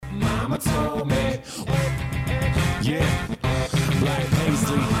mama told me. Yeah, black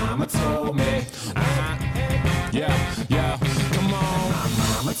paisley, mama told me. Yeah, come on. My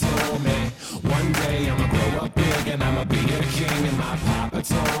mama told me, one day I'ma grow up big and I'ma be a king. And my papa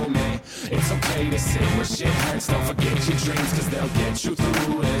told me, it's okay to say what shit hurts. Don't forget your dreams, cause they'll get you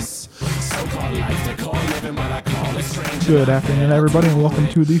through this so-called life they call living, but I call it strange. Good afternoon, everybody, and welcome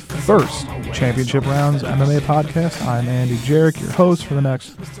to the first Championship Rounds MMA podcast. I'm Andy Jarek, your host for the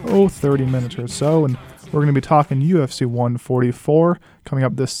next 30 minutes or so, and we're going to be talking UFC 144 coming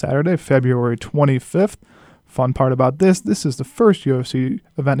up this Saturday, February 25th. Fun part about this is the first UFC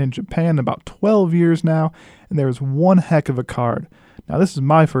event in Japan in about 12 years now, and there's one heck of a card. Now, this is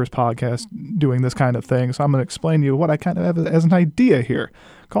my first podcast doing this kind of thing, so I'm going to explain to you what I kind of have as an idea here.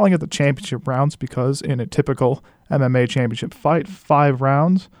 Calling it the championship rounds because in a typical MMA championship fight, 5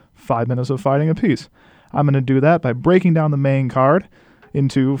 rounds, 5 minutes of fighting apiece. I'm going to do that by breaking down the main card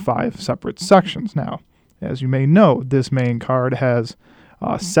into 5 separate sections. Now, as you may know, this main card has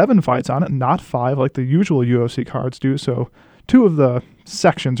 7 fights on it, not 5 like the usual UFC cards do. So 2 of the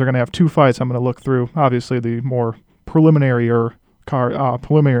sections are going to have 2 fights I'm going to look through. Obviously, the more preliminary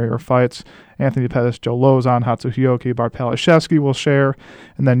fights, Anthony Pettis, Joe Lozon, Hatsuhioki, Bart Palashevsky will share,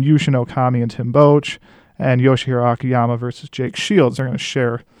 and then Yushin Okami and Tim Boetsch, and Yoshihiro Akiyama versus Jake Shields are going to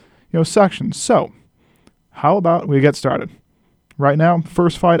share, sections. So, how about we get started? Right now,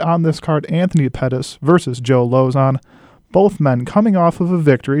 first fight on this card, Anthony Pettis versus Joe Lozon. Both men coming off of a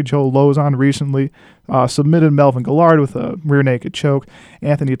victory. Joe Lozon recently submitted Melvin Guillard with a rear naked choke.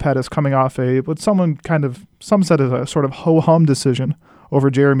 Anthony Pettis coming off some said as a sort of ho-hum decision over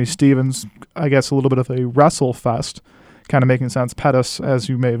Jeremy Stevens. I guess a little bit of a wrestle fest, kind of making sense. Pettis, as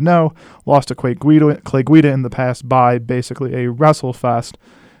you may know, lost to Clay Guida in the past by basically a wrestle fest.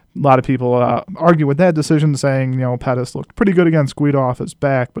 A lot of people argue with that decision, saying, Pettis looked pretty good against Guida off his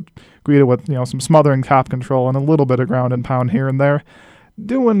back, but Guida with, some smothering top control and a little bit of ground and pound here and there,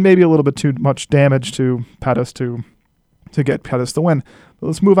 doing maybe a little bit too much damage to Pettis to get Pettis the win. But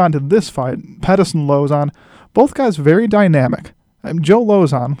let's move on to this fight. Pettis and Lozon, both guys very dynamic. Joe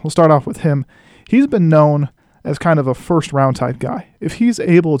Lozon, we'll start off with him. He's been known as kind of a first-round type guy. If he's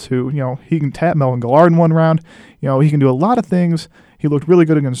able to, he can tap Melvin Guillard in one round. He can do a lot of things. He looked really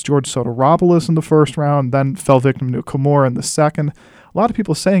good against George Sotiropoulos in the first round, then fell victim to Kimura in the second. A lot of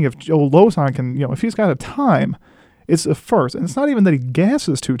people saying if Joe Lozon can, if he's got a time, it's a first. And it's not even that he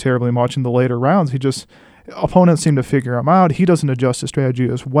gasses too terribly much in the later rounds. Opponents seem to figure him out. He doesn't adjust his strategy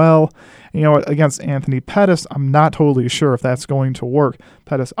as well. Against Anthony Pettis, I'm not totally sure if that's going to work.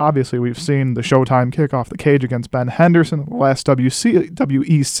 Pettis, obviously, we've seen the Showtime kick off the cage against Ben Henderson in the last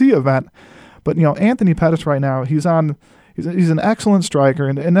WEC event. But, Anthony Pettis right now, he's an excellent striker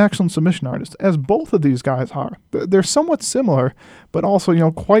and an excellent submission artist, as both of these guys are. They're somewhat similar, but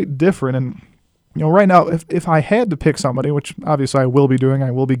also, quite different. And, right now, if I had to pick somebody, which obviously I will be doing, I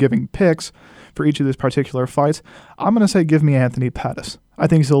will be giving picks for each of these particular fights, I'm going to say give me Anthony Pettis. I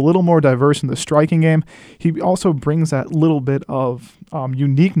think he's a little more diverse in the striking game. He also brings that little bit of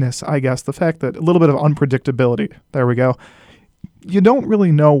uniqueness, I guess, the fact that a little bit of unpredictability. There we go. You don't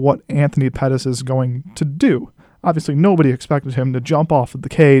really know what Anthony Pettis is going to do. Obviously, nobody expected him to jump off of the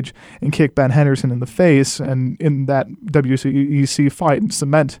cage and kick Ben Henderson in the face and in that WEC fight and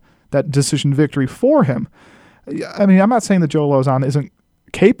cement that decision victory for him. I mean, I'm not saying that Joe Lozon isn't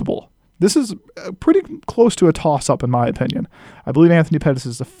capable. This is pretty close to a toss-up, in my opinion. I believe Anthony Pettis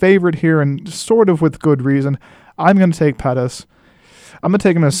is the favorite here, and sort of with good reason. I'm going to take Pettis. I'm going to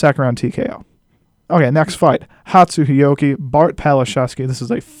take him in a second-round TKO. Okay, next fight. Hatsuhioki, Bart Palashevsky. This is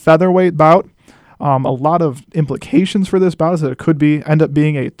a featherweight bout. A lot of implications for this bout is that it could end up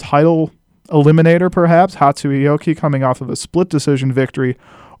being a title eliminator, perhaps. Hatsuhioki coming off of a split decision victory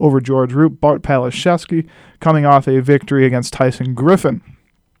over George Roop. Bart Palashevsky coming off a victory against Tyson Griffin.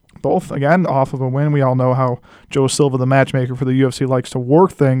 Both, again, off of a win. We all know how Joe Silva, the matchmaker for the UFC, likes to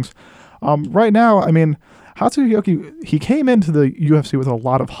work things. Right now, I mean, Hatsuhioki, he came into the UFC with a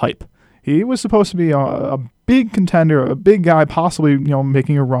lot of hype. He was supposed to be a big contender, a big guy, possibly,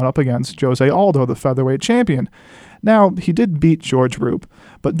 making a run up against Jose Aldo, the featherweight champion. Now, he did beat George Roop,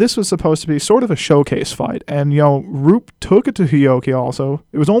 but this was supposed to be sort of a showcase fight. And, Roop took it to Hioki also.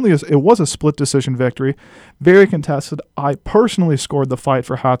 It was a split decision victory, very contested. I personally scored the fight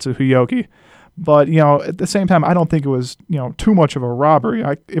for Hatsuhioki. But, at the same time, I don't think it was, too much of a robbery.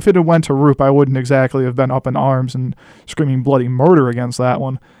 If it had went to Roop, I wouldn't exactly have been up in arms and screaming bloody murder against that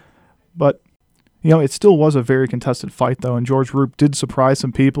one. But, it still was a very contested fight, though, and George Roop did surprise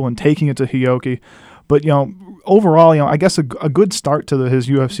some people in taking it to Hioki. But, overall, I guess a good start to his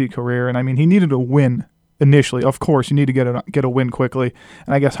UFC career, and I mean, he needed a win initially. Of course, you need to get a win quickly,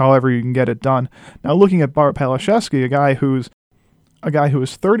 and I guess however you can get it done. Now, looking at Bart Palashevsky, a guy who is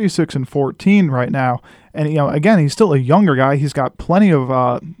 36-14 right now, and again, he's still a younger guy. He's got plenty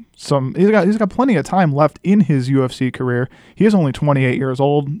of he's got plenty of time left in his UFC career. He is only 28 years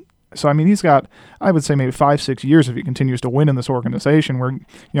old. So, I mean, he's got, I would say, maybe 5-6 years if he continues to win in this organization. Where,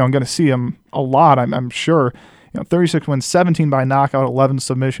 I'm going to see him a lot, I'm sure. 36 wins, 17 by knockout, 11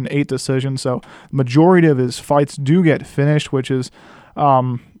 submission, 8 decisions. So, the majority of his fights do get finished, which is,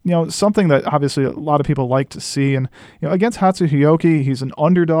 something that obviously a lot of people like to see. And, against Hatsuhioki, he's an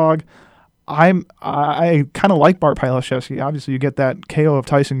underdog. I kind of like Bart Palashevsky. Obviously, you get that KO of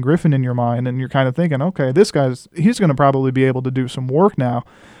Tyson Griffin in your mind, and you're kind of thinking, okay, he's going to probably be able to do some work now.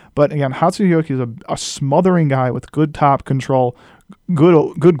 But again, Hatsuhioki is a smothering guy with good top control,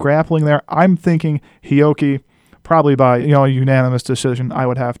 good grappling there. I'm thinking Hioki probably by a unanimous decision, I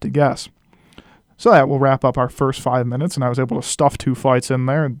would have to guess. So that will wrap up our first 5 minutes, and I was able to stuff 2 fights in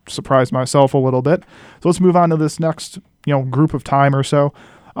there and surprise myself a little bit. So let's move on to this next group of time or so.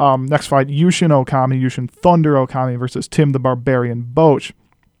 Next fight, Yushin Thunder Okami versus Tim the Barbarian Boach.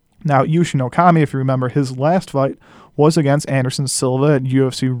 Now, Yushin Okami, if you remember, his last fight was against Anderson Silva at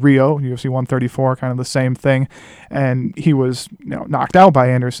UFC Rio, UFC 134, kind of the same thing. And he was knocked out by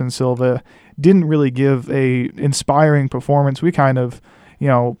Anderson Silva. Didn't really give a inspiring performance. We kind of,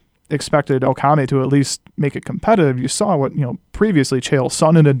 expected Okami to at least make it competitive. You saw what, previously Chael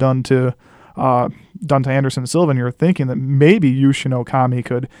Sonnen had done to Anderson Silva, and you're thinking that maybe Yushin Okami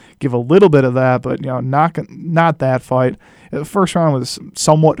could give a little bit of that, but not that fight. The first round was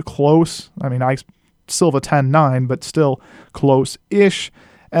somewhat close. I mean, Silva 10-9, but still close-ish.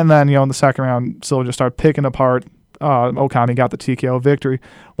 And then, in the second round, Silva just started picking apart. Okami got the TKO victory.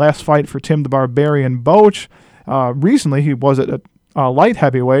 Last fight for Tim the Barbarian Boach. Recently, he was at a light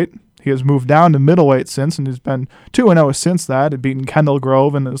heavyweight. He has moved down to middleweight since, and he's been 2-0 since that. He'd beaten Kendall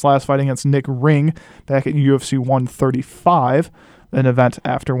Grove in his last fight against Nick Ring back at UFC 135, an event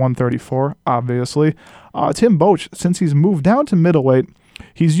after 134, obviously. Tim Boach, since he's moved down to middleweight,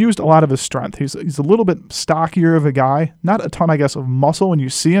 he's used a lot of his strength. He's a little bit stockier of a guy, not a ton, I guess, of muscle when you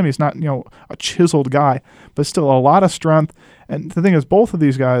see him. He's not, a chiseled guy, but still a lot of strength. And the thing is, both of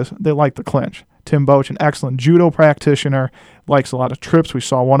these guys, they like the clinch. Tim Boach, an excellent judo practitioner, likes a lot of trips. We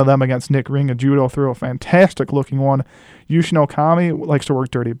saw one of them against Nick Ring, a judo throw, a fantastic-looking one. Yushin Okami likes to work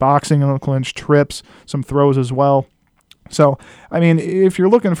dirty boxing in the clinch, trips, some throws as well. So, I mean, if you're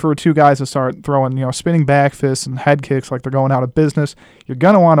looking for 2 guys to start throwing, spinning back fists and head kicks like they're going out of business, you're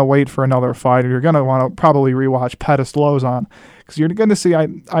going to want to wait for another fight, or you're going to want to probably rewatch Pettis Lozon, because you're going to see,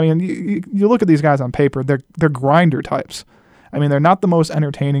 you look at these guys on paper, they're grinder types. I mean, they're not the most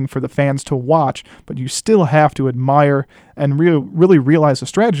entertaining for the fans to watch, but you still have to admire and really realize the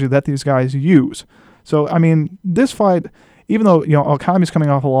strategy that these guys use. So, I mean, this fight, even though, Okami's coming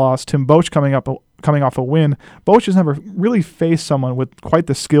off a loss, Tim Boach coming off a win, Boach has never really faced someone with quite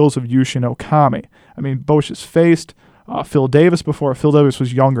the skills of Yushin Okami. I mean, Boach has faced Phil Davis before. Phil Davis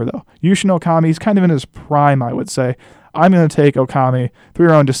was younger, though. Yushin Okami, he's kind of in his prime, I would say. I'm going to take Okami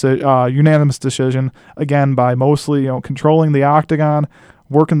 3-round unanimous decision, again, by mostly controlling the octagon,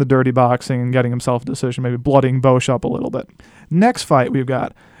 working the dirty boxing, and getting himself a decision, maybe blooding Boach up a little bit. Next fight, we've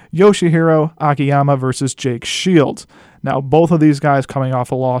got Yoshihiro Akiyama versus Jake Shields. Now, both of these guys coming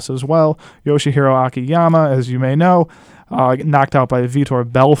off a loss as well. Yoshihiro Akiyama, as you may know, knocked out by Vitor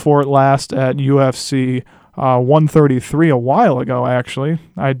Belfort last at UFC 133 a while ago, actually.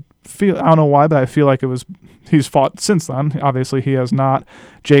 I don't know why, but I feel like he's fought since then. Obviously, he has not.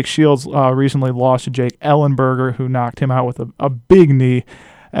 Jake Shields recently lost to Jake Ellenberger, who knocked him out with a big knee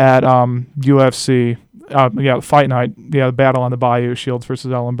at UFC. Fight night. The battle on the Bayou, Shields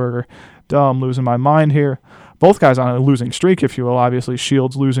versus Ellenberger. I'm losing my mind here. Both guys on a losing streak, if you will. Obviously,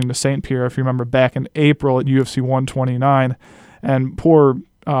 Shields losing to St. Pierre, if you remember, back in April at UFC 129. And poor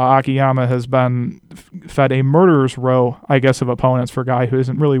Akiyama has been fed a murderer's row, I guess, of opponents for a guy who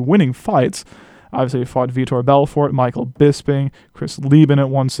isn't really winning fights. Obviously, he fought Vitor Belfort, Michael Bisping, Chris Lieben at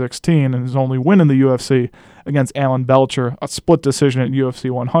 116, and his only win in the UFC against Alan Belcher, a split decision at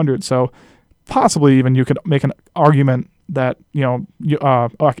UFC 100. So possibly even you could make an argument that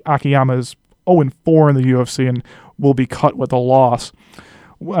Akiyama is 0-4 in the UFC and will be cut with a loss.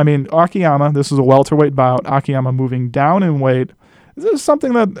 I mean, Akiyama, this is a welterweight bout. Akiyama moving down in weight. This is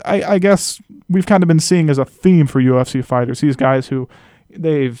something that I guess we've kind of been seeing as a theme for UFC fighters. These guys who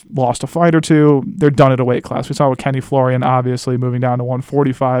they've lost a fight or two, they're done at a weight class. We saw with Kenny Florian, obviously, moving down to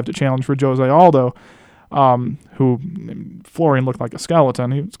 145 to challenge for Jose Aldo, who Florian looked like a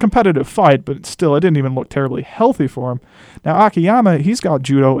skeleton. It was a competitive fight, but still, it didn't even look terribly healthy for him. Now, Akiyama, he's got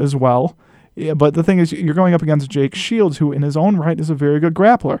judo as well. Yeah, but the thing is, you're going up against Jake Shields, who in his own right is a very good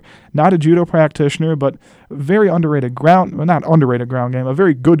grappler. Not a judo practitioner, but very underrated not underrated ground game, a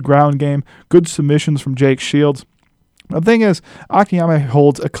very good ground game, good submissions from Jake Shields. The thing is, Akiyama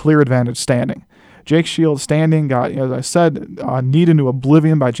holds a clear advantage standing. Jake Shields standing got, as I said, kneed into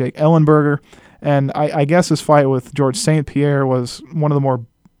oblivion by Jake Ellenberger. And I guess his fight with George St. Pierre was one of the more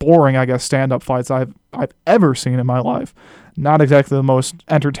boring, stand-up fights I've ever seen in my life. Not exactly the most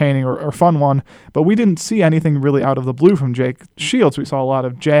entertaining or fun one, but we didn't see anything really out of the blue from Jake Shields. We saw a lot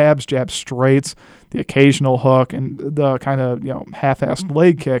of jab straights, the occasional hook, and the kind of half-assed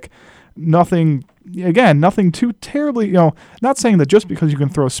leg kick. Nothing too terribly, not saying that just because you can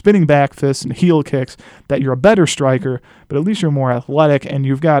throw spinning back fists and heel kicks that you're a better striker, but at least you're more athletic and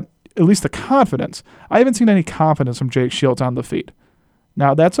you've got at least the confidence. I haven't seen any confidence from Jake Shields on the feet.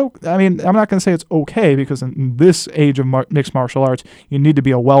 Now, that's okay. I mean, I'm not going to say it's okay because in this age of mixed martial arts, you need to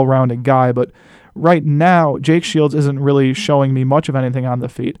be a well-rounded guy. But right now, Jake Shields isn't really showing me much of anything on the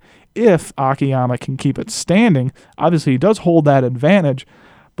feet. If Akiyama can keep it standing, obviously he does hold that advantage.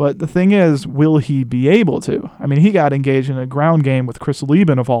 But the thing is, will he be able to? I mean, he got engaged in a ground game with Chris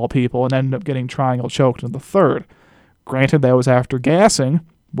Lieben, of all people, and ended up getting triangle choked in the third. Granted, that was after gassing,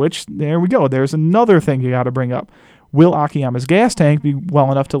 which, there we go. There's another thing you got to bring up. Will Akiyama's gas tank be well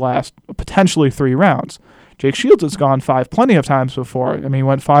enough to last potentially 3 rounds? Jake Shields has gone 5 plenty of times before. I mean, he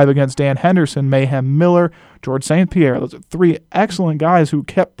went 5 against Dan Henderson, Mayhem Miller, George St. Pierre. Those are 3 excellent guys who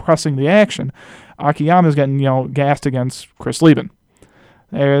kept pressing the action. Akiyama's getting, gassed against Chris Lieben.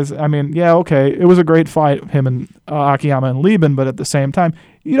 It was a great fight, him and Akiyama and Lieben, but at the same time,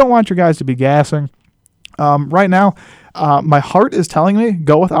 you don't want your guys to be gassing. Right now, my heart is telling me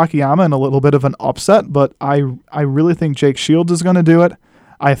go with Akiyama in a little bit of an upset, but I really think Jake Shields is going to do it.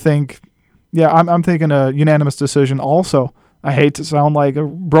 I think, I'm thinking a unanimous decision also. I hate to sound like a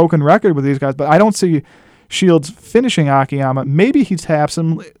broken record with these guys, but I don't see Shields finishing Akiyama. Maybe he taps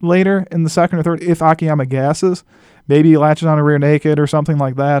him later in the second or third if Akiyama gasses. Maybe he latches on a rear naked or something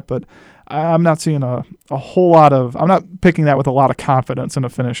like that, but I'm not seeing a whole lot of, I'm not picking that with a lot of confidence in a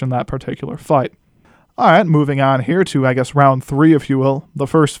finish in that particular fight. All right, moving on here to, round 3, if you will. The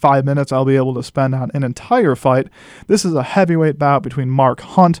first 5 minutes I'll be able to spend on an entire fight. This is a heavyweight bout between Mark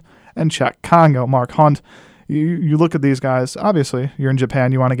Hunt and Cheick Kongo. Mark Hunt, you look at these guys, obviously, you're in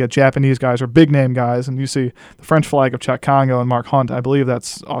Japan, you want to get Japanese guys or big-name guys, and you see the French flag of Cheick Kongo and Mark Hunt. I believe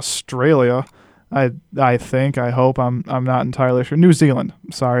that's Australia, I think, I hope. I'm not entirely sure. New Zealand,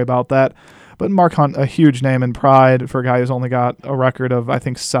 sorry about that. But Mark Hunt, a huge name in pride for a guy who's only got a record of,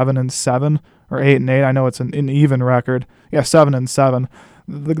 7-7. Or 8-8. I know it's an even record. 7-7.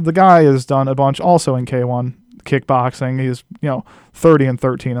 The guy has done a bunch also in K1 kickboxing. He's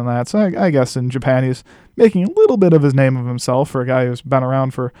 30-13 in that. So I guess in Japan he's making a little bit of his name of himself for a guy who's been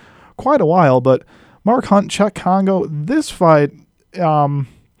around for quite a while. But Mark Hunt, Cheick Kongo, this fight, a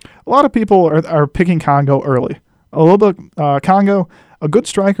lot of people are picking Kongo early. A little bit Kongo, a good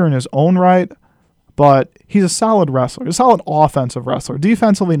striker in his own right. But he's a solid wrestler, a solid offensive wrestler.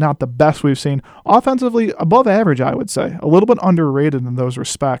 Defensively, not the best we've seen. Offensively, above average, I would say. A little bit underrated in those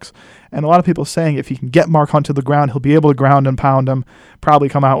respects. And a lot of people saying if he can get Mark Hunt to the ground, he'll be able to ground and pound him, probably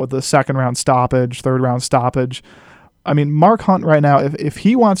come out with a second-round stoppage, third-round stoppage. I mean, Mark Hunt right now, if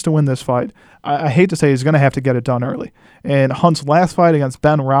he wants to win this fight, I hate to say he's going to have to get it done early. In Hunt's last fight against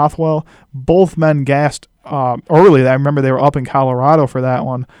Ben Rothwell, both men gassed early. I remember they were up in Colorado for that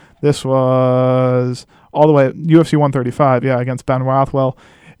one. This was all the way UFC 135, against Ben Rothwell.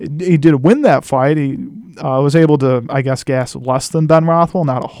 He did win that fight. He was able to, gas less than Ben Rothwell,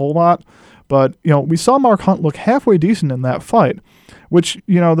 not a whole lot. But, we saw Mark Hunt look halfway decent in that fight, which,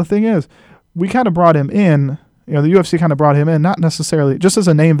 the thing is, we kind of brought him in, the UFC kind of brought him in, not necessarily just as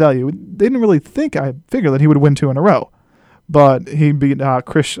a name value. They didn't really think, I figured that he would win 2 in a row. But he beat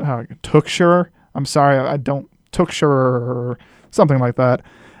Chris Tuchscherer. I'm sorry, Tuchscherer or something like that.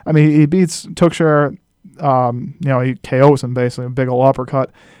 I mean, he beats Tuchscherer, he KOs him basically, a big ol'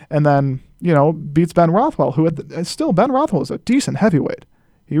 uppercut, and then, beats Ben Rothwell, who still, Ben Rothwell is a decent heavyweight.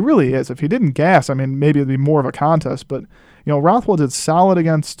 He really is. If he didn't gas, maybe it'd be more of a contest, but, Rothwell did solid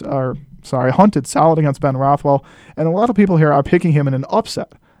against, Hunt did solid against Ben Rothwell, and a lot of people here are picking him in an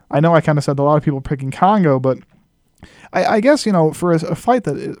upset. I know I kind of said a lot of people are picking Kongo, but I guess, for a fight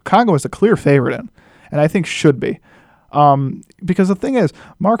that Kongo is a clear favorite in, and I think should be. Because the thing is,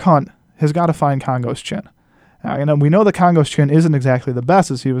 Mark Hunt has got to find Kongo's chin. We know that Kongo's chin isn't exactly the best,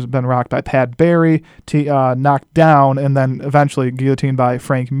 as he was been rocked by Pat Barry, knocked down, and then eventually guillotined by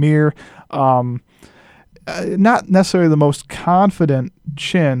Frank Mir. not necessarily the most confident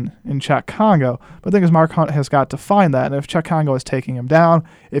chin in Czech Congo, but the thing is Mark Hunt has got to find that. And if Czech Congo is taking him down,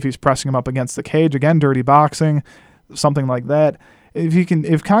 if he's pressing him up against the cage, again, dirty boxing, something like that,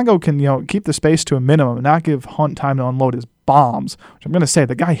 if Congo can, keep the space to a minimum and not give Hunt time to unload his bombs, which I'm going to say,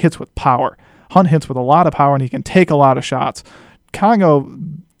 the guy hits with power. Hunt hits with a lot of power and he can take a lot of shots. Congo,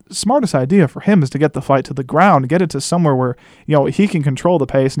 smartest idea for him is to get the fight to the ground, get it to somewhere where, he can control the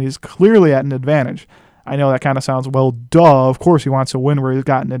pace and he's clearly at an advantage. I know that kind of sounds, well, duh, of course he wants to win where he's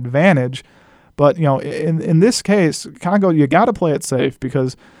got an advantage. But, in this case, Congo, you got to play it safe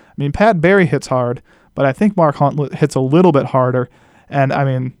because, Pat Barry hits hard, but I think Mark Hunt hits a little bit harder. And,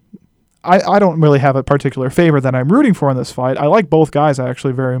 I don't really have a particular favorite that I'm rooting for in this fight. I like both guys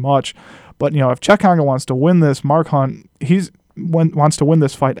actually very much. But, if Czech Congo wants to win this, Mark Hunt, wants to win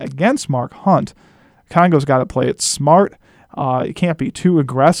this fight against Mark Hunt, Congo's got to play it smart. It can't be too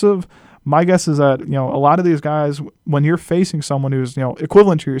aggressive. My guess is that, a lot of these guys, when you're facing someone who's,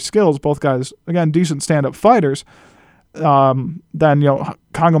 equivalent to your skills, both guys, again, decent stand-up fighters, then,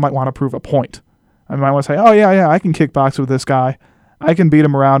 Congo might want to prove a point. I might want to say, oh, yeah, I can kickbox with this guy. I can beat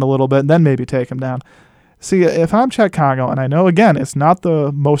him around a little bit and then maybe take him down. See, if I'm Czech Congo, and I know, again, it's not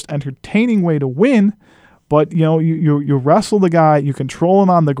the most entertaining way to win, but, you wrestle the guy, you control him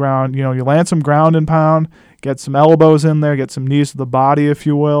on the ground, you land some ground and pound, get some elbows in there, get some knees to the body, if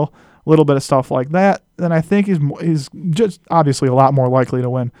you will, a little bit of stuff like that, then I think he's just obviously a lot more likely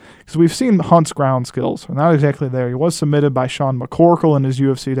to win. Because we've seen Hunt's ground skills. They're not exactly there. He was submitted by Sean McCorkle in his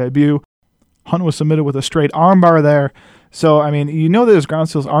UFC debut. Hunt was submitted with a straight armbar there. So, that his ground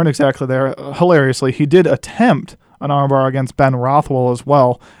skills aren't exactly there. Hilariously, he did attempt an armbar against Ben Rothwell as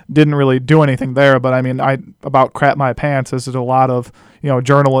well. Didn't really do anything there, but I about crap my pants, as did a lot of,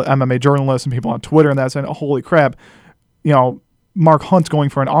 MMA journalists and people on Twitter and that saying, oh, holy crap, Mark Hunt's going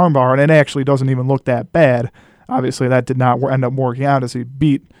for an armbar, and it actually doesn't even look that bad. Obviously, that did not end up working out as he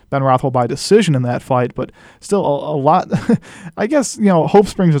beat Ben Rothwell by decision in that fight, but still a lot. I guess, hope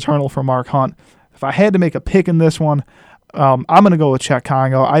springs eternal for Mark Hunt. If I had to make a pick in this one, I'm going to go with Czech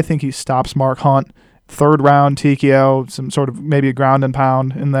Congo. I think he stops Mark Hunt. Third round TKO, some sort of maybe a ground and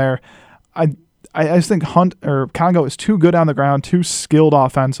pound in there. I just think Congo is too good on the ground, too skilled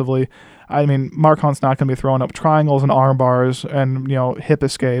offensively. Mark Hunt's not going to be throwing up triangles and arm bars and, hip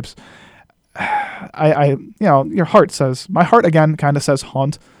escapes. Your heart says, my heart again kind of says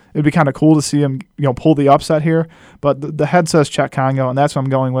Hunt. It would be kind of cool to see him, pull the upset here. But the head says Czech Congo, and that's what I'm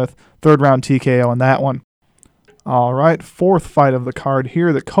going with. Third round TKO in that one. All right, fourth fight of the card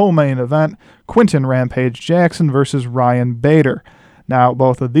here, the co-main event, Quinton Rampage Jackson versus Ryan Bader. Now,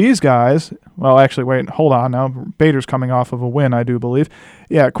 both of these guys, well, actually, wait, hold on now. Bader's coming off of a win, I do believe.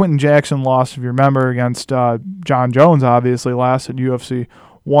 Yeah, Quinton Jackson lost, if you remember, against John Jones, obviously, last at UFC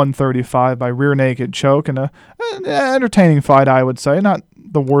 135 by rear naked choke, and an entertaining fight, I would say. Not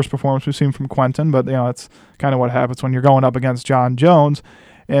the worst performance we've seen from Quinton, but, it's kind of what happens when you're going up against John Jones.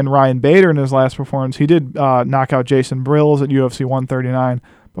 And Ryan Bader, in his last performance, he did knock out Jason Brills at UFC 139.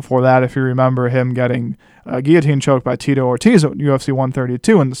 Before that, if you remember him getting guillotine choked by Tito Ortiz at UFC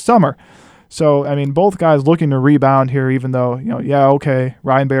 132 in the summer. So, both guys looking to rebound here, even though, okay,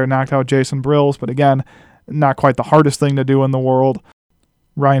 Ryan Bader knocked out Jason Brills, but again, not quite the hardest thing to do in the world.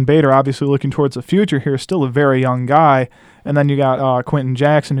 Ryan Bader obviously looking towards the future here, still a very young guy. And then you got Quinton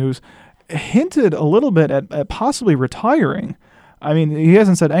Jackson, who's hinted a little bit at possibly retiring. He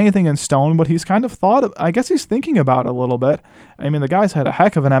hasn't said anything in stone, but he's kind of I guess he's thinking about it a little bit. The guy's had a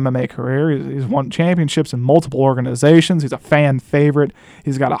heck of an MMA career. He's won championships in multiple organizations. He's a fan favorite.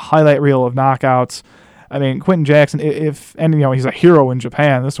 He's got a highlight reel of knockouts. Quinton Jackson, he's a hero in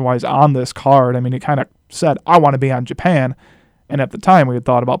Japan. This is why he's on this card. He kind of said, I want to be on Japan. And at the time, we had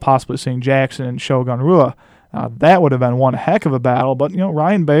thought about possibly seeing Jackson and Shogun Rua. That would have been one heck of a battle. But,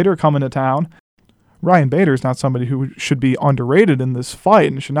 Ryan Bader coming to town. Ryan Bader is not somebody who should be underrated in this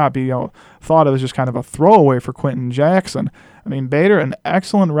fight and should not be thought of as just kind of a throwaway for Quinton Jackson. Bader, an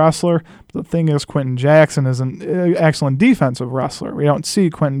excellent wrestler, but the thing is Quinton Jackson is an excellent defensive wrestler. We don't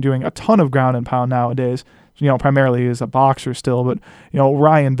see Quinton doing a ton of ground and pound nowadays. Primarily he is a boxer still, but,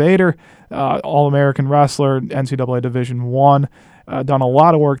 Ryan Bader, All-American wrestler, NCAA Division I, done a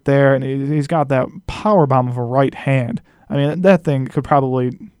lot of work there, and he's got that power bomb of a right hand. That thing could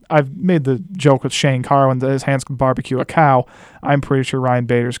probably... I've made the joke with Shane Carwin that his hands could barbecue a cow. I'm pretty sure Ryan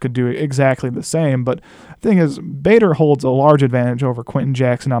Bader's could do exactly the same. But the thing is, Bader holds a large advantage over Quinton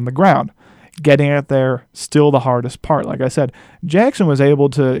Jackson on the ground. Getting it there, still the hardest part. Like I said, Jackson was able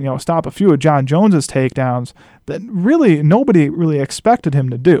to stop a few of John Jones's takedowns that really nobody really expected him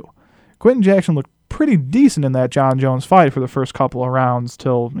to do. Quinton Jackson looked pretty decent in that John Jones fight for the first couple of rounds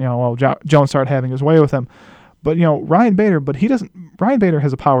till, Jones started having his way with him. But, Ryan Bader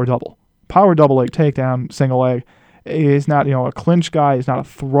has a power double leg takedown, single leg. He's not, a clinch guy. He's not a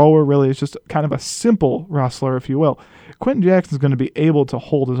thrower, really. He's just kind of a simple wrestler, if you will. Quentin Jackson's going to be able to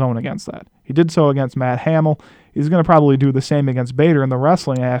hold his own against that. He did so against Matt Hamill. He's going to probably do the same against Bader in the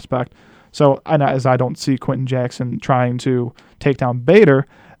wrestling aspect. So, as I don't see Quentin Jackson trying to take down Bader,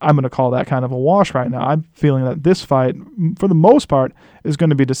 I'm going to call that kind of a wash right now. I'm feeling that this fight, for the most part, is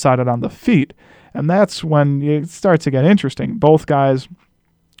going to be decided on the feet. And that's when it starts to get interesting. Both guys,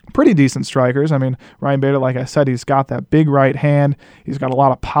 pretty decent strikers. I mean, Ryan Bader, like I said, he's got that big right hand. He's got a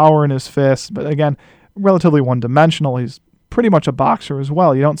lot of power in his fists. But again, relatively one-dimensional. He's pretty much a boxer as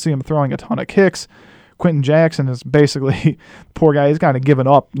well. You don't see him throwing a ton of kicks. Quentin Jackson is basically, poor guy, he's kind of given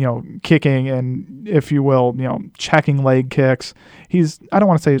up, kicking and, if you will, checking leg kicks. I don't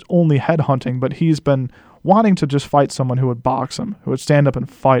want to say he's only headhunting, but he's been wanting to just fight someone who would box him, who would stand up and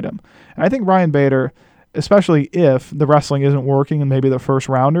fight him. And I think Ryan Bader, especially if the wrestling isn't working in maybe the first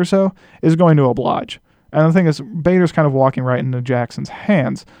round or so, is going to oblige. And the thing is, Bader's kind of walking right into Jackson's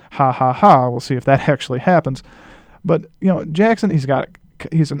hands. Ha, ha, ha. We'll see if that actually happens. But, Jackson,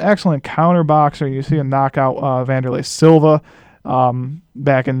 he's an excellent counter boxer. You see him knock out Vanderlei Silva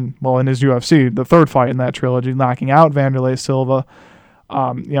back in his UFC, the third fight in that trilogy, knocking out Vanderlei Silva.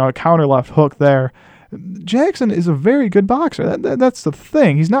 A counter left hook there. Jackson is a very good boxer. That's the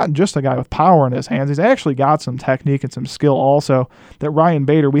thing. He's not just a guy with power in his hands. He's actually got some technique and some skill also that Ryan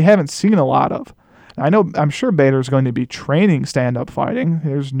Bader, we haven't seen a lot of. I'm sure Bader's going to be training stand-up fighting.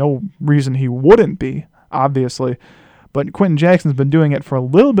 There's no reason he wouldn't be, obviously. But Quentin Jackson's been doing it for a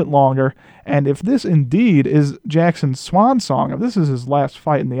little bit longer, and if this indeed is Jackson's swan song, if this is his last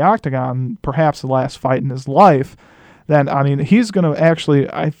fight in the octagon, perhaps the last fight in his life, then, he's going to actually,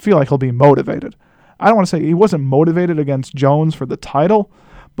 I feel like he'll be motivated. I don't want to say he wasn't motivated against Jones for the title,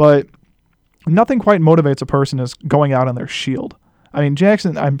 but nothing quite motivates a person as going out on their shield.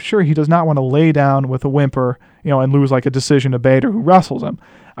 Jackson, I'm sure he does not want to lay down with a whimper, and lose like a decision to Bader, who wrestles him.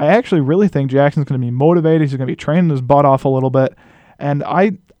 I actually really think Jackson's going to be motivated. He's going to be training his butt off a little bit. And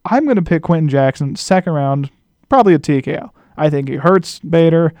I'm going to pick Quentin Jackson, second round, probably a TKO. I think he hurts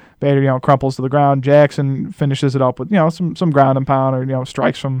Bader. Bader, crumples to the ground. Jackson finishes it up with, some ground and pound or,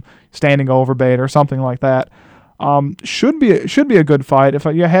 strikes from standing over Bader, something like that. Should be a good fight. If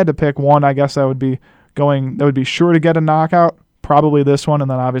you had to pick one, I guess that would be sure to get a knockout. Probably this one, and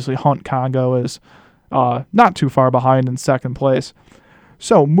then obviously Hunt Congo is not too far behind in second place.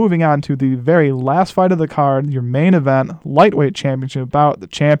 So moving on to the very last fight of the card, your main event, lightweight championship bout, the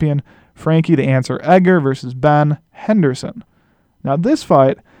champion, Frankie the Answer Edgar versus Ben Henderson. Now this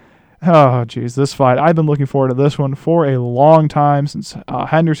fight, I've been looking forward to this one for a long time since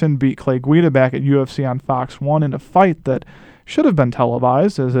Henderson beat Clay Guida back at UFC on Fox 1 in a fight that should have been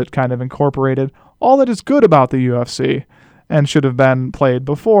televised, as it kind of incorporated all that is good about the UFC and should have been played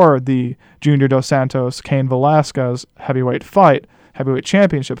before the Junior Dos Santos-Cain Velasquez heavyweight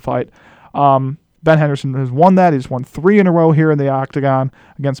championship fight. Ben Henderson has won that. He's won 3 in a row here in the octagon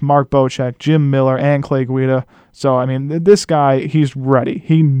against Mark Bocek, Jim Miller, and Clay Guida. So, this guy, he's ready.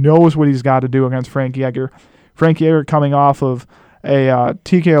 He knows what he's got to do against Frankie Edgar. Frankie Edgar coming off of a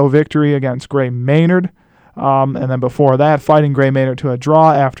TKO victory against Gray Maynard. And then before that, fighting Gray Maynard to a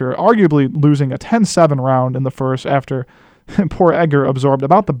draw after arguably losing a 10-7 round in the first after poor Edgar absorbed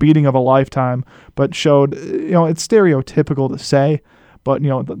about the beating of a lifetime, but showed, it's stereotypical to say, but,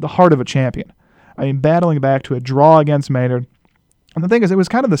 the heart of a champion. Battling back to a draw against Maynard. And the thing is, it was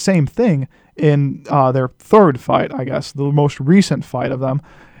kind of the same thing in their third fight, I guess, the most recent fight of them.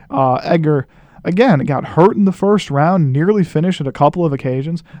 Edgar, again, got hurt in the first round, nearly finished at a couple of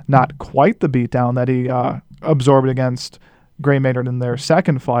occasions. Not quite the beatdown that he absorbed against Gray Maynard in their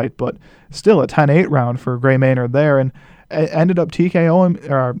second fight, but still a 10-8 round for Gray Maynard there. And ended up TKOing,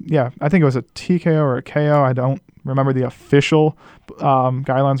 I think it was a TKO or a KO. I don't remember the official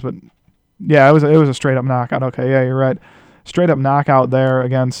guidelines, but yeah, it was a straight up knockout. Okay, yeah, you're right. Straight up knockout there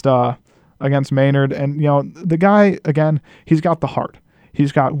against Maynard. And the guy, again, he's got the heart.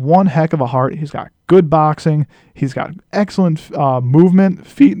 He's got one heck of a heart. He's got good boxing. He's got excellent movement,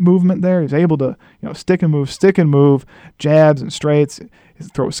 feet movement there. He's able to stick and move, jabs and straights. He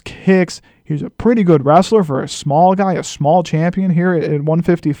throws kicks. He's a pretty good wrestler for a small guy, a small champion here at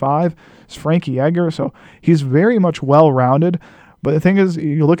 155. It's Frankie Edgar, so he's very much well-rounded. But the thing is,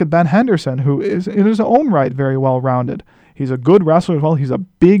 you look at Ben Henderson, who is in his own right very well-rounded. He's a good wrestler as well. He's a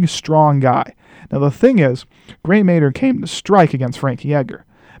big, strong guy. Now, the thing is, Gray Maynard came to strike against Frankie Edgar.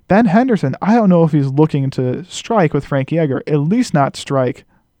 Ben Henderson, I don't know if he's looking to strike with Frankie Edgar, at least not strike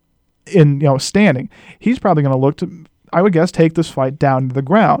standing. He's probably going to look to, I would guess, take this fight down to the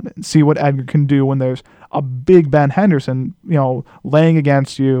ground and see what Edgar can do when there's a big Ben Henderson, laying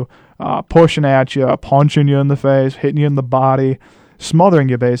against you, pushing at you, punching you in the face, hitting you in the body, smothering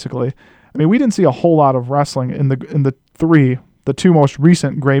you basically. I mean, we didn't see a whole lot of wrestling in the two most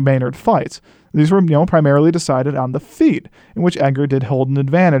recent Gray Maynard fights. These were, primarily decided on the feet, in which Edgar did hold an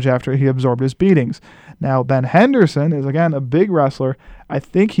advantage after he absorbed his beatings. Now, Ben Henderson is, again, a big wrestler. I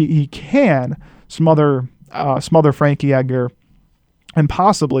think he can smother Frankie Edgar and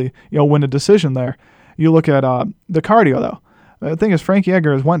possibly, win a decision there. You look at the cardio, though. The thing is, Frankie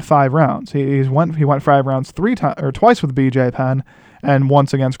Edgar has went 5 rounds. He went 5 rounds twice with BJ Penn and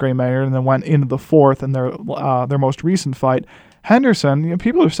once against Gray Maynard, and then went into the 4th in their most recent fight. Henderson,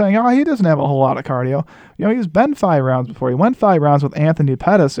 people are saying, he doesn't have a whole lot of cardio. He's been 5 rounds before. He went 5 rounds with Anthony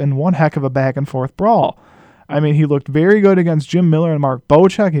Pettis in one heck of a back-and-forth brawl. I mean, he looked very good against Jim Miller and Mark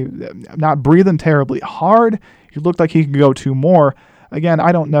Bocek. He not breathing terribly hard. He looked like he could go 2 more. Again,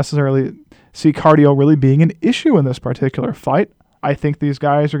 I don't necessarily see cardio really being an issue in this particular fight. I think these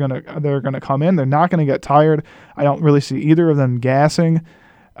guys they're gonna come in. They're not gonna get tired. I don't really see either of them gassing.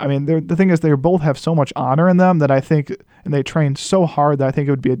 I mean, the thing is, they both have so much honor in them that I think, and they train so hard that I think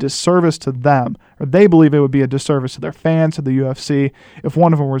it would be a disservice to them, or they believe it would be a disservice to their fans, to the UFC, if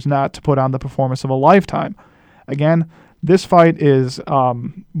one of them was not to put on the performance of a lifetime. Again, this fight is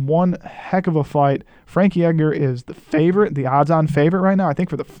one heck of a fight. Frankie Edgar is the favorite, the odds-on favorite right now. I think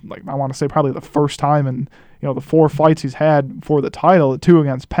for I want to say probably the first time in the 4 fights he's had for the title. The 2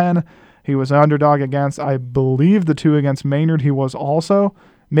 against Penn, he was an underdog against. I believe the 2 against Maynard, he was also.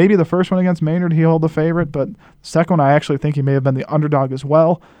 Maybe the first one against Maynard, he held the favorite, but the second one, I actually think he may have been the underdog as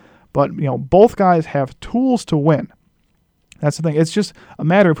well. But both guys have tools to win. That's the thing. It's just a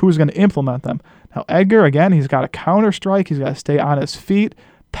matter of who's going to implement them. Now, Edgar, again, he's got a counter strike. He's got to stay on his feet,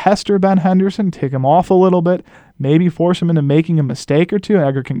 pester Ben Henderson, take him off a little bit, maybe force him into making a mistake or two.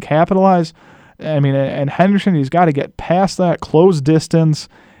 Edgar can capitalize. I mean, and Henderson, he's got to get past that, close distance.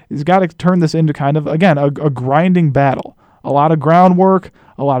 He's got to turn this into kind of, again, a grinding battle. A lot of groundwork,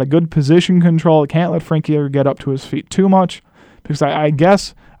 a lot of good position control. Can't let Frankie Edgar get up to his feet too much, because I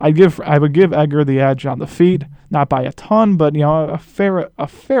guess I would give Edgar the edge on the feet, not by a ton, but a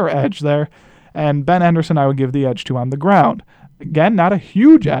fair edge there. And Ben Henderson, I would give the edge to on the ground. Again, not a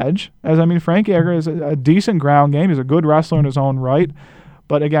huge edge, as Frankie Edgar is a decent ground game. He's a good wrestler in his own right.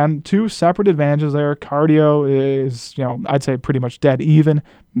 But again, 2 separate advantages there. Cardio is, I'd say pretty much dead even.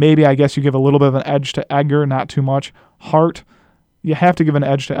 Maybe I guess you give a little bit of an edge to Edgar, not too much. Heart, you have to give an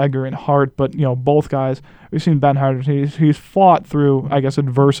edge to Edgar in heart, but both guys, we've seen Ben Henderson, he's fought through, I guess,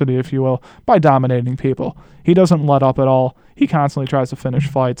 adversity, if you will, by dominating people. He doesn't let up at all. He constantly tries to finish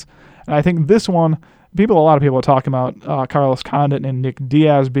fights. And I think this one, a lot of people are talking about Carlos Condit and Nick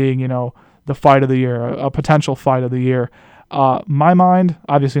Diaz being, the fight of the year, a potential fight of the year. My mind,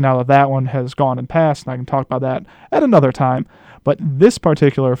 obviously now that one has gone and passed, and I can talk about that at another time, but this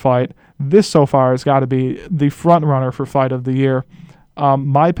particular fight, this so far has got to be the front runner for fight of the year.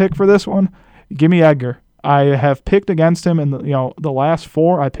 My pick for this one, give me Edgar. I have picked against him in the last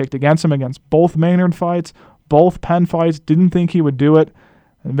 4. I picked against him against both Maynard fights, both Penn fights. Didn't think he would do it.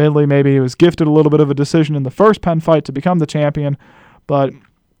 Admittedly, maybe he was gifted a little bit of a decision in the first Penn fight to become the champion, but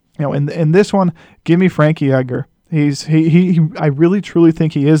in this one, give me Frankie Edgar. I really truly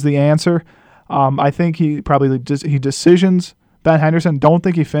think he is the answer. I think he probably decisions Ben Henderson. Don't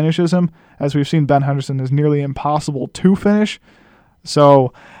think he finishes him. As we've seen, Ben Henderson is nearly impossible to finish.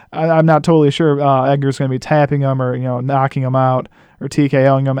 So I'm not totally sure Edgar's going to be tapping him or knocking him out or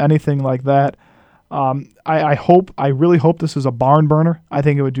TKOing him, anything like that. I really hope this is a barn burner. I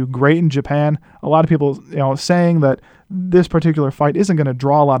think it would do great in Japan. A lot of people saying that this particular fight isn't going to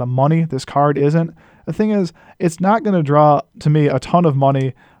draw a lot of money. This card isn't. The thing is, it's not going to draw, to me, a ton of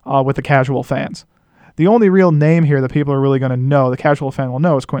money with the casual fans. The only real name here that people are really going to know, the casual fan will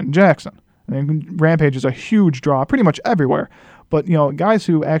know, is Quentin Jackson. Rampage is a huge draw pretty much everywhere. But, guys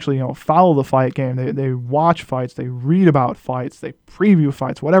who actually, follow the fight game, they watch fights, they read about fights, they preview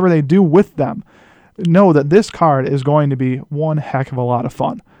fights, whatever they do with them, know that this card is going to be one heck of a lot of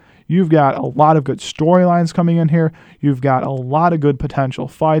fun. You've got a lot of good storylines coming in here. You've got a lot of good potential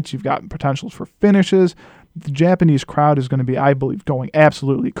fights. You've got potentials for finishes. The Japanese crowd is going to be, I believe, going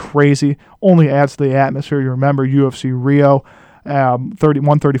absolutely crazy. Only adds to the atmosphere. You remember UFC Rio,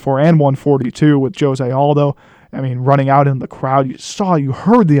 134 and 142 with Jose Aldo. Running out in the crowd, you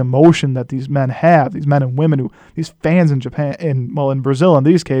heard the emotion that these men have, these men and women, these fans in Japan, in Brazil in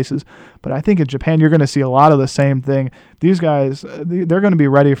these cases. But I think in Japan, you're going to see a lot of the same thing. These guys, they're going to be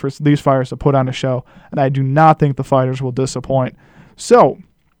ready for these fighters to put on a show, and I do not think the fighters will disappoint. So,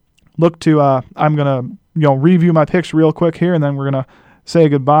 look to, I'm going to, review my picks real quick here, and then we're going to say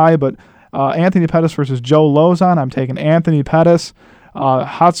goodbye. But Anthony Pettis versus Joe Lauzon, I'm taking Anthony Pettis.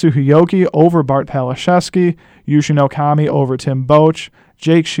 Hatsuhiyuki over Bart Palashevsky. Yushin Okami over Tim Boetsch.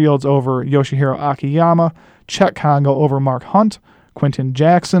 Jake Shields over Yoshihiro Akiyama. Chet Kongo over Mark Hunt. Quinton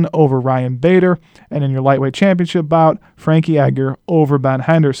Jackson over Ryan Bader. And in your lightweight championship bout, Frankie Edgar over Ben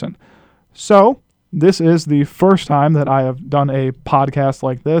Henderson. So, this is the first time that I have done a podcast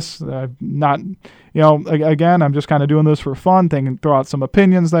like this. I've not, again, I'm just kind of doing this for fun, throw out some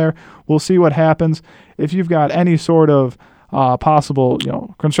opinions there. We'll see what happens. If you've got any sort of possible,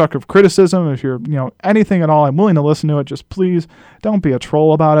 constructive criticism, if you're, anything at all, I'm willing to listen to it. Just please don't be a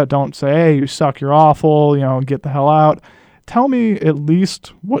troll about it. Don't say, hey, you suck, you're awful, get the hell out. Tell me at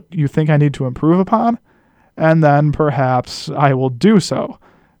least what you think I need to improve upon, and then perhaps I will do so.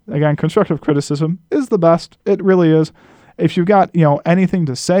 Again, constructive criticism is the best. It really is. If you've got, anything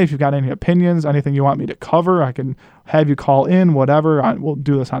to say, if you've got any opinions, anything you want me to cover, I can have you call in, whatever. We'll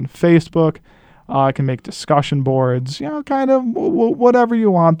do this on Facebook. I can make discussion boards, kind of whatever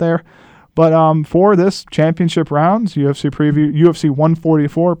you want there. But for this championship rounds, UFC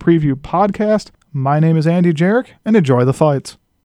 144 preview podcast, my name is Andy Jarek, and enjoy the fights.